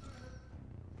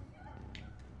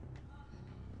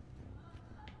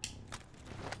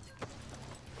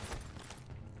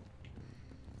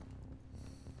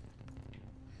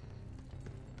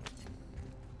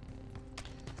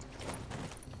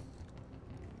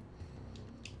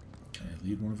 Can I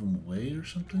lead one of them away or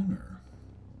something, or...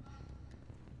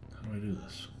 How do I do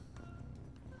this?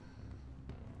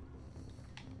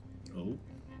 Oh.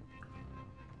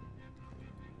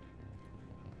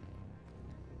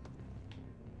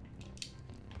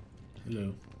 Hello.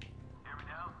 Hear me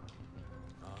now?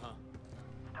 Uh-huh.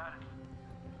 Status.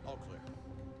 All clear.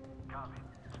 Copy.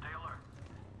 Stay alert.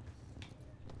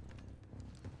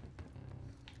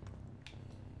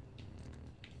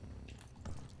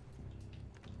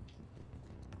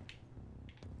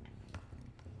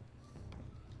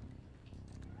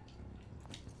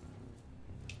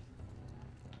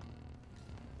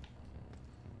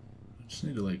 I just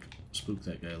need to, like, spook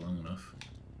that guy long enough.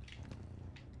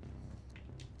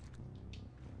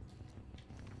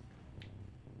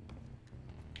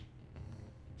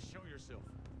 Show yourself.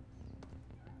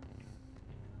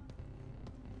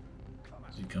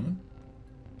 Is he coming?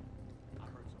 I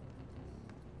heard something.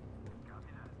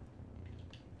 Copy that.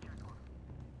 Check on it.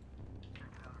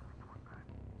 Check it out and report back.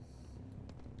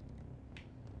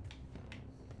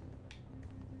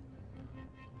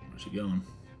 Where's he going?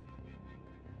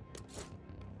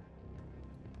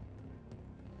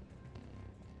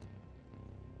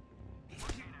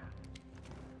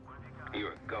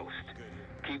 You're a ghost.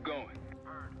 Keep going.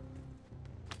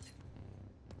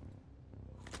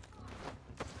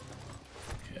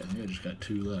 Okay, I think I just got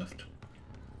two left.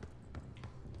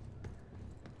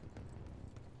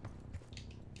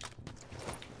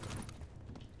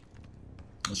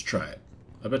 Let's try it.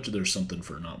 I bet you there's something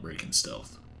for not breaking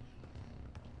stealth.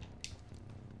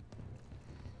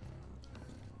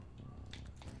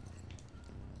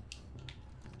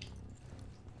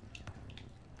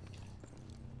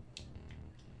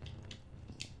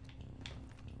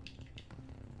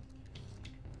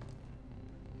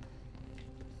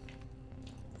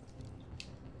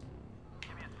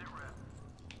 Give me a sit rep.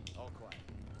 All quiet.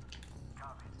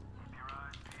 Copy. Keep your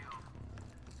eyes peeled.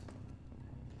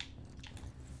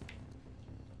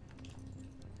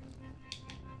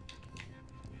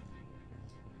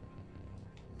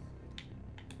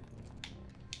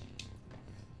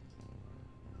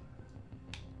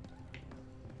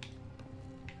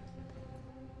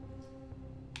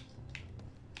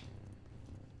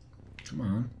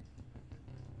 Come on.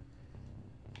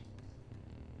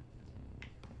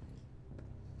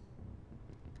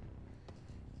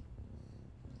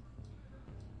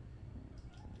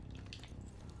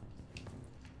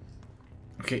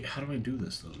 Okay, how do I do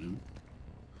this though, dude?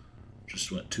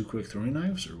 Just what, 2 quick throwing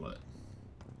knives or what?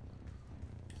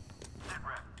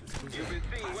 You've been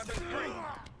seeing weapons free.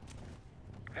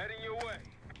 Heading your way.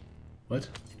 What?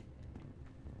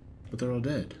 But they're all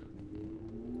dead.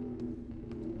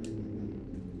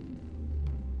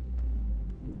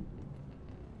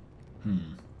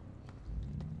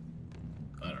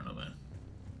 I don't know, man.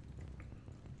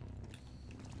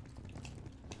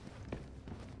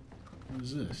 What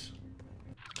is this?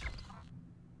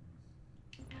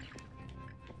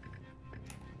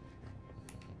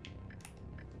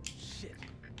 Shit.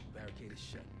 Barricade is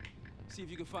shut. See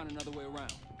if you can find another way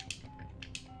around.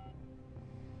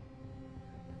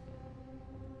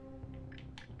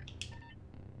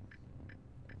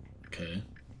 Okay.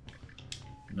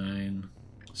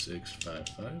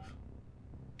 9655.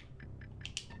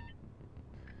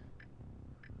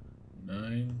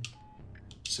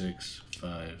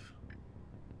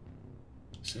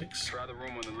 9656. Try the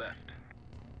room on the left.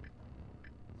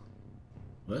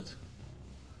 What?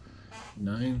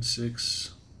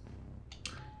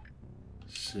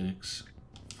 9656.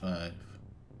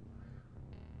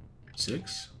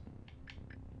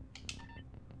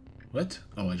 What?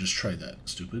 Oh, I just tried that.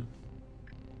 Stupid.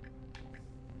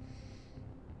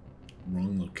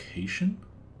 Wrong location?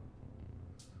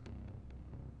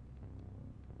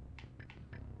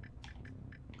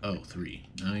 Oh, 3.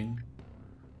 9,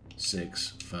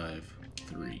 6, 5,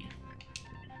 3.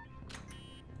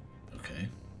 Okay.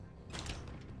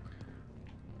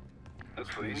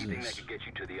 Look for anything that could get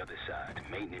you to the other side.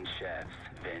 Maintenance shafts,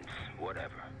 vents,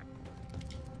 whatever.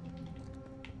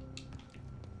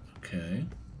 Okay.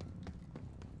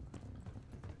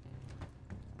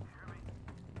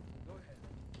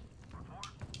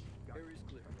 Area's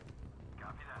clear.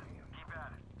 Copy that. Keep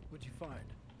at it. What'd you find?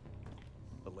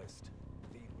 A list.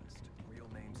 The list. Real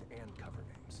names and cover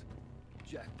names.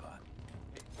 Jackpot.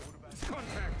 Hey, what about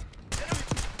Contact!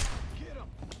 Get him!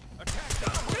 Attack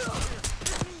them!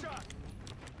 Shot!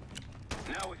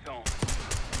 Now it's on.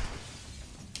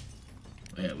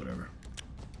 Yeah, whatever.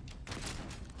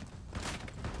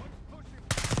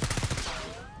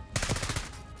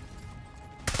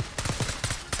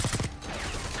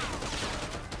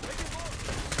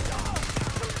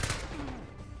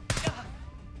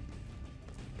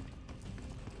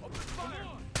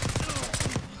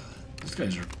 These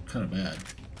guys are kind of bad.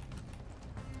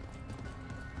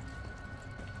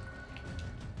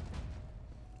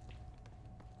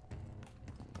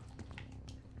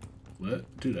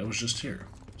 What? Dude, I was just here.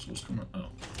 So what's going on? Oh,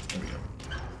 there we go.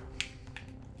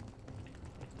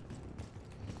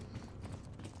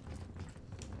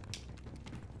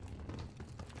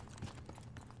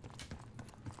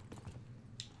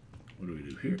 What do we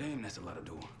do here? Damn, that's a lot of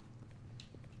door.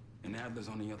 And Adler's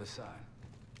on the other side.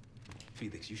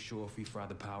 Felix, you sure if we fry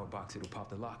the power box, it'll pop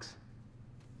the locks?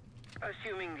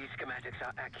 Assuming these schematics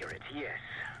are accurate, yes.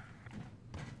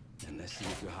 And let's see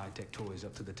if your high-tech toy is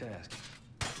up to the task.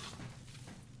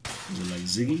 Is it like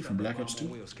Ziggy from Black Ops 2?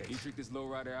 You trick this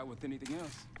lowrider out with anything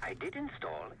else? I did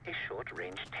install a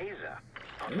short-range taser.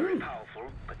 Not very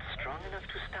powerful, but strong enough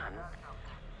to stun.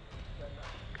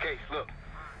 Case, look.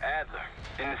 Adler,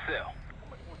 in the cell. How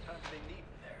much more time do they need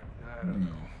in there? I don't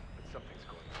know, but something's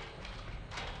going on.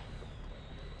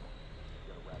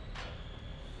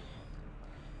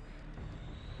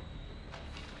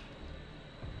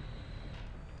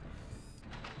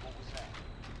 What was that?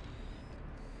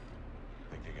 I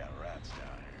think they got rats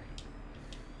down here.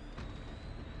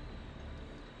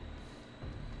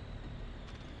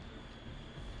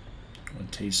 I'm gonna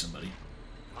tase somebody.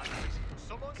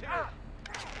 Someone's here!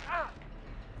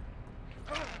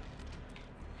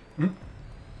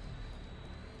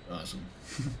 Awesome.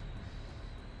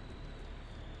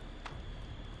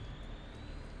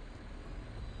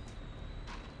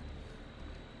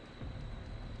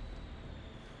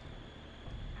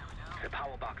 The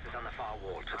power box is on the far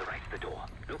wall to the right of the door.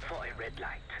 Look for a red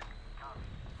light.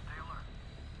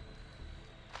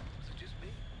 Is it just me?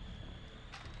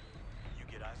 You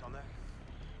get eyes on that?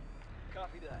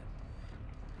 Copy that.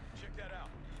 Check that out.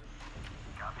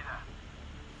 Copy that.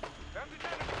 Found an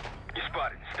enemy! You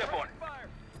spotted. Step on it. Fire!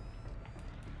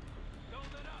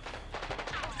 Don't let up!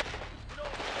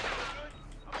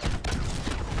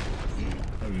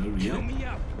 There we go. We get it. me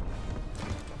out!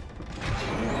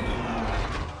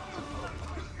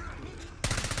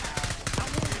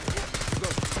 Go,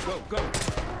 go, go!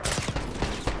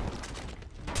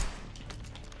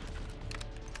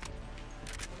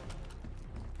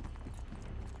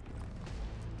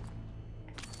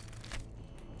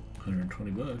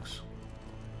 $120 bucks.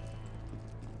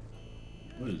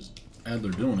 What is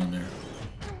Adler doing in there?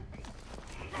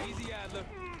 Easy, Adler.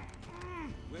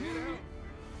 We're here to help.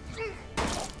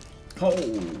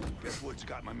 Oh! Guess Wood's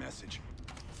got my message.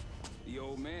 The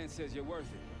old man says you're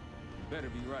worth it. You better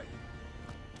be right.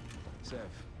 Sev,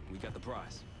 we got the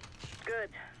prize. Good.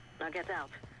 Now get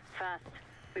out. Fast.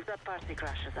 We've got party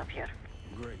crashes up here.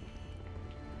 Great.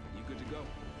 You good to go?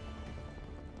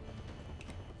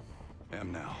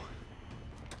 Am now.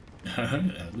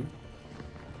 Adler.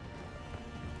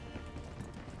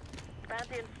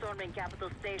 Pantheon storming Capital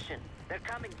Station. They're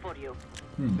coming for you.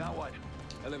 Now what?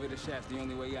 Elevator shaft, the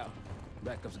only way out.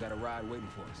 Backup's got a ride waiting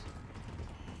for us.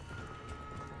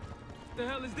 What the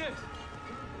hell is this?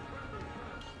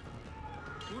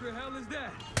 Who the hell is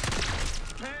that?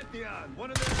 Pantheon!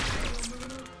 One of their...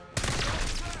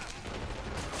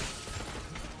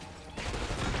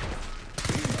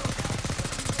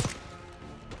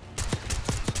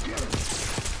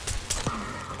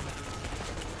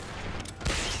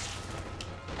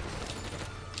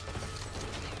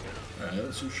 Alright,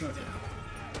 let's do shotgun.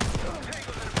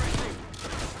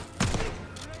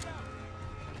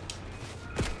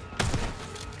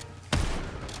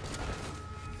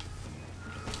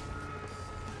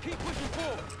 Keep pushing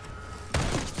forward.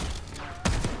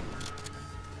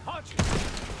 Hunch.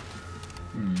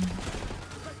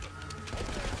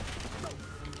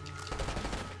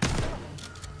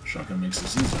 Shotgun makes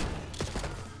this easy.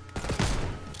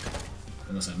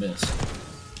 Unless I miss.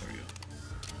 There we go.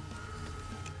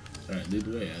 Alright, lead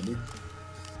the way, Adler.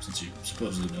 Since you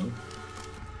supposedly know.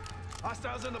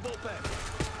 Hostiles in the bullpen.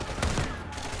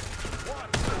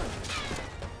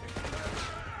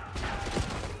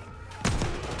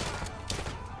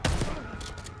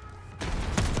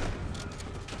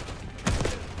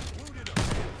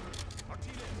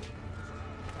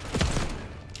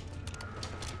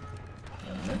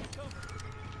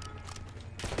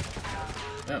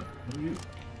 Oh, who are you?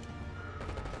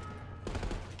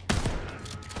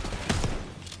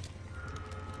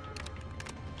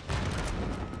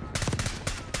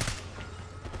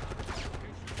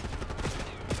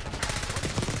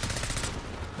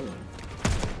 Hello.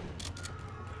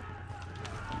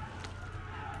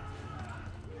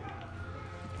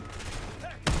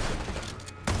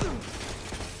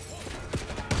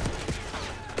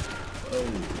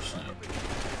 Oh, snap.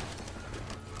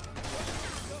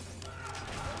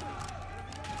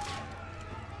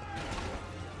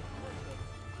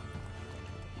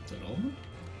 Is that all of them?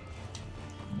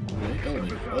 Okay,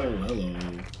 elevator. Oh, hello.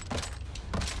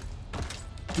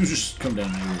 Dude, just come down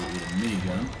here with a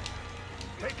minigun.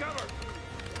 Take cover!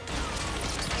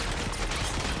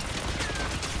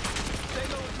 Stay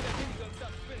low until that minigun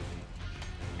stops spinning.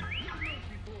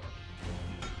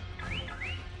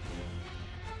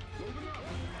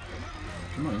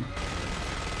 Come on.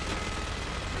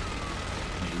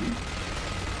 Maybe.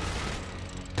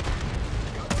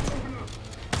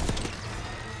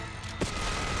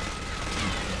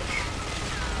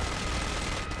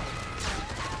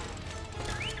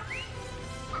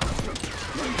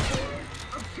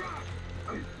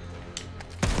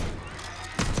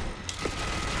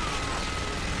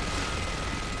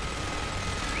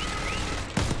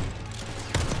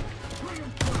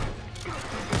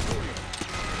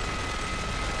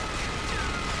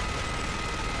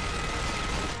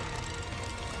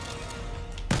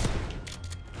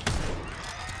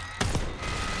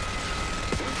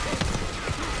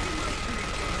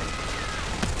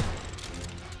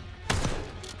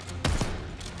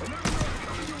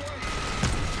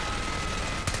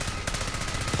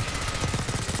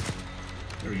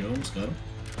 There we go, almost got him.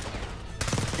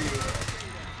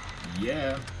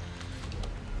 Yeah.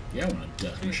 Yeah, I want a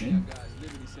death machine. Guys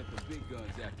literally sent the big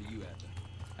guns after you, Adler.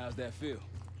 How's that feel?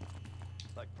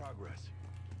 Like progress.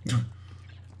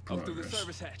 Go through the Progress.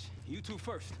 service hatch. You two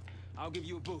first. I'll give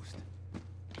you a boost.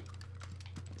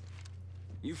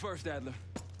 You first, Adler.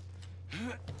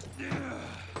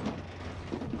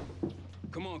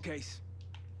 Come on, Case.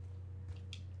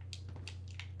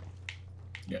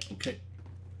 Yeah, okay.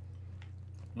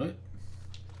 What?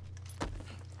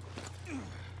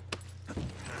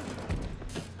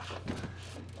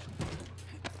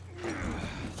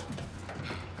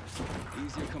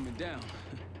 Easier coming down.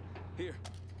 Here.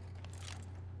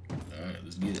 Alright,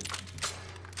 let's get it.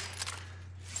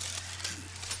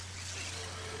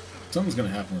 Something's gonna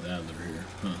happen with Adler here.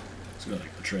 Huh. It's gonna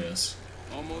like betray us.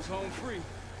 Almost home free.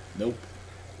 Nope.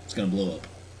 It's gonna blow up.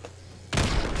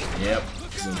 Yep.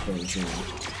 This is part of the trailer.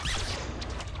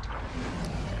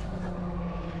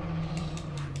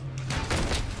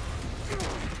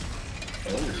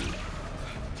 Oh.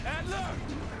 Adler!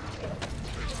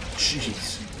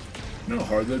 Jeez. You know how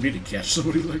hard that'd be to catch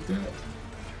somebody like that?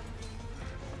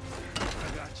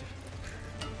 I got you.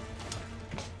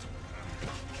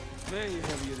 Man, you're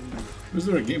heavier than you. Was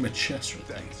there a game of chess or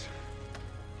Thanks.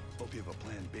 Hope you have a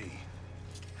plan B.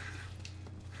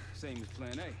 Same as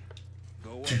plan A.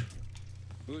 Go up.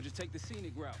 We'll just take the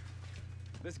scenic route.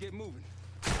 Let's get moving.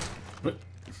 What?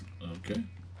 Okay.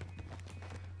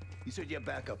 You said you had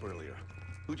backup earlier.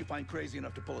 Who'd you find crazy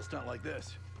enough to pull a stunt like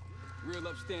this? Real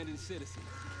upstanding citizens.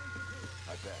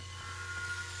 I bet.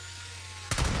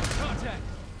 Contact!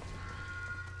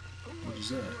 What is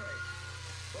that? Alright.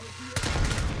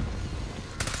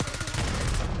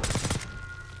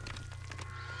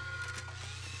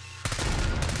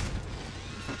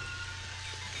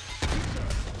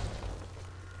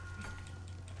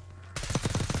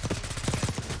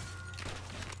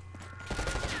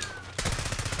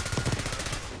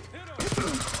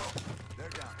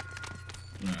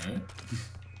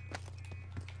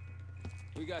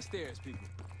 We got stairs, people.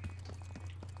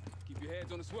 Keep your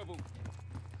heads on the swivel.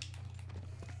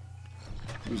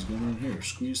 What's going on here?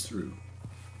 Squeeze through.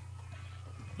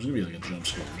 There's gonna be like a jump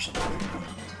scare or something.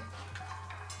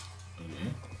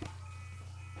 Okay.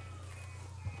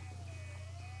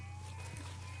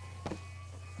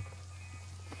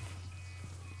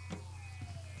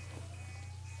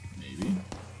 Maybe.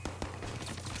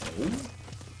 Oh.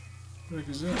 What the heck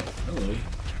is that? Hello.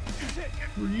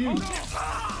 Who are you?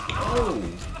 Oh!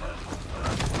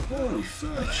 Holy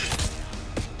fudge!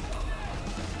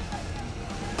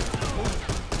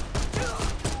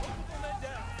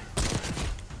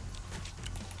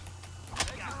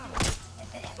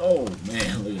 Oh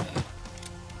man, look at that.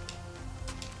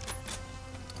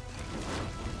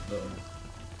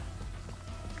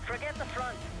 Forget the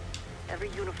front. Every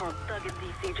uniformed thug in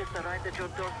DC just arrived at your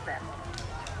doorstep.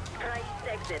 Try east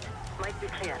exit. Might be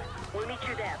clear. We'll meet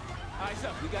you there. Eyes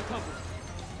up, we got company.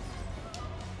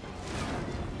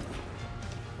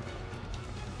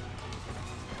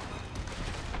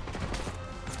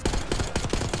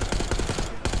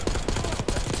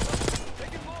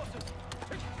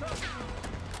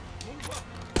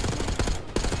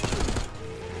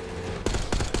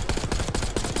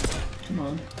 Come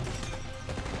on.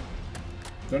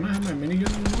 Don't I have my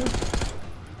minigun anymore?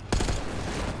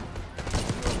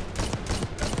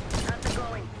 How's it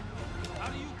going? How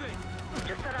do you think?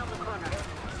 Just around the corner.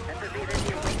 SSB ready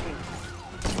and waiting.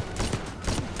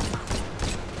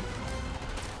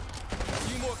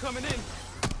 Few more coming in.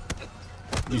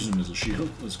 Use him as a shield.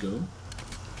 Let's go.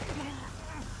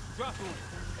 Drop one.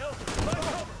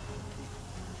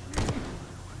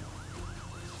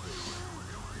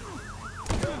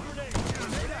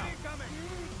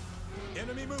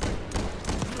 Enemy moving.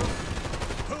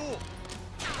 Cool.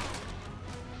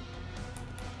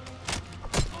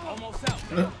 Almost out.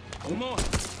 Come on.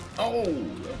 Oh,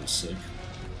 that was sick.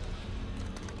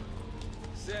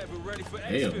 Said we're ready for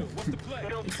Damn. exfil. What's the play?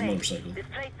 It's a motorcycle. This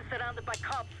place is surrounded by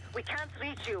cops. We can't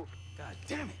reach you. God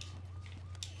damn it.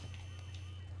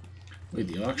 Wait,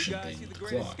 the auction You guys thing see with the the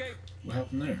Great clock. Escape? What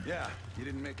happened there? Yeah, you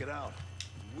didn't make it out.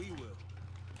 We will.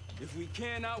 If we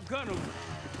can't outgun them,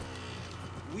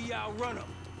 we outrun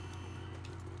them.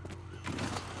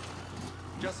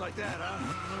 Just like that,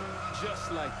 huh?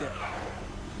 Just like that.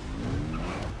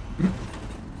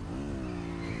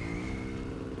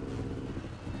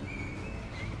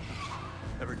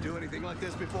 Ever do anything like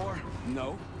this before?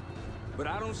 No. But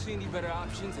I don't see any better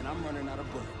options, and I'm running out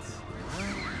of bullets.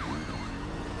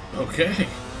 Okay.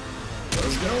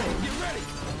 Let's go. Get ready.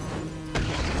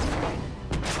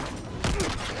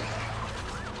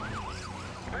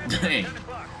 Dang.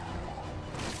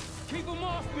 Keep them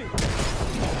off me.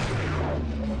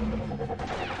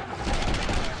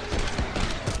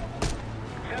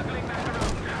 Circling back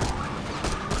around.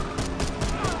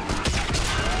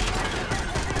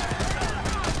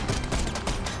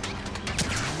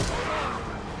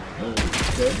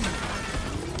 Okay.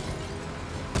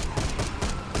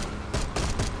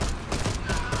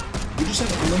 We just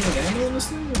have unlimited ammo in this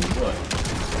thing, or what?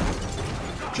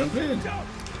 Jump in.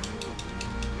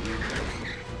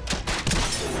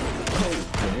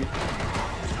 Okay.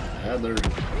 Adler.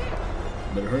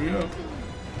 Better hurry up.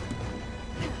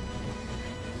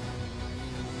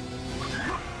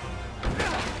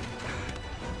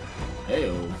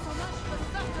 Heyo.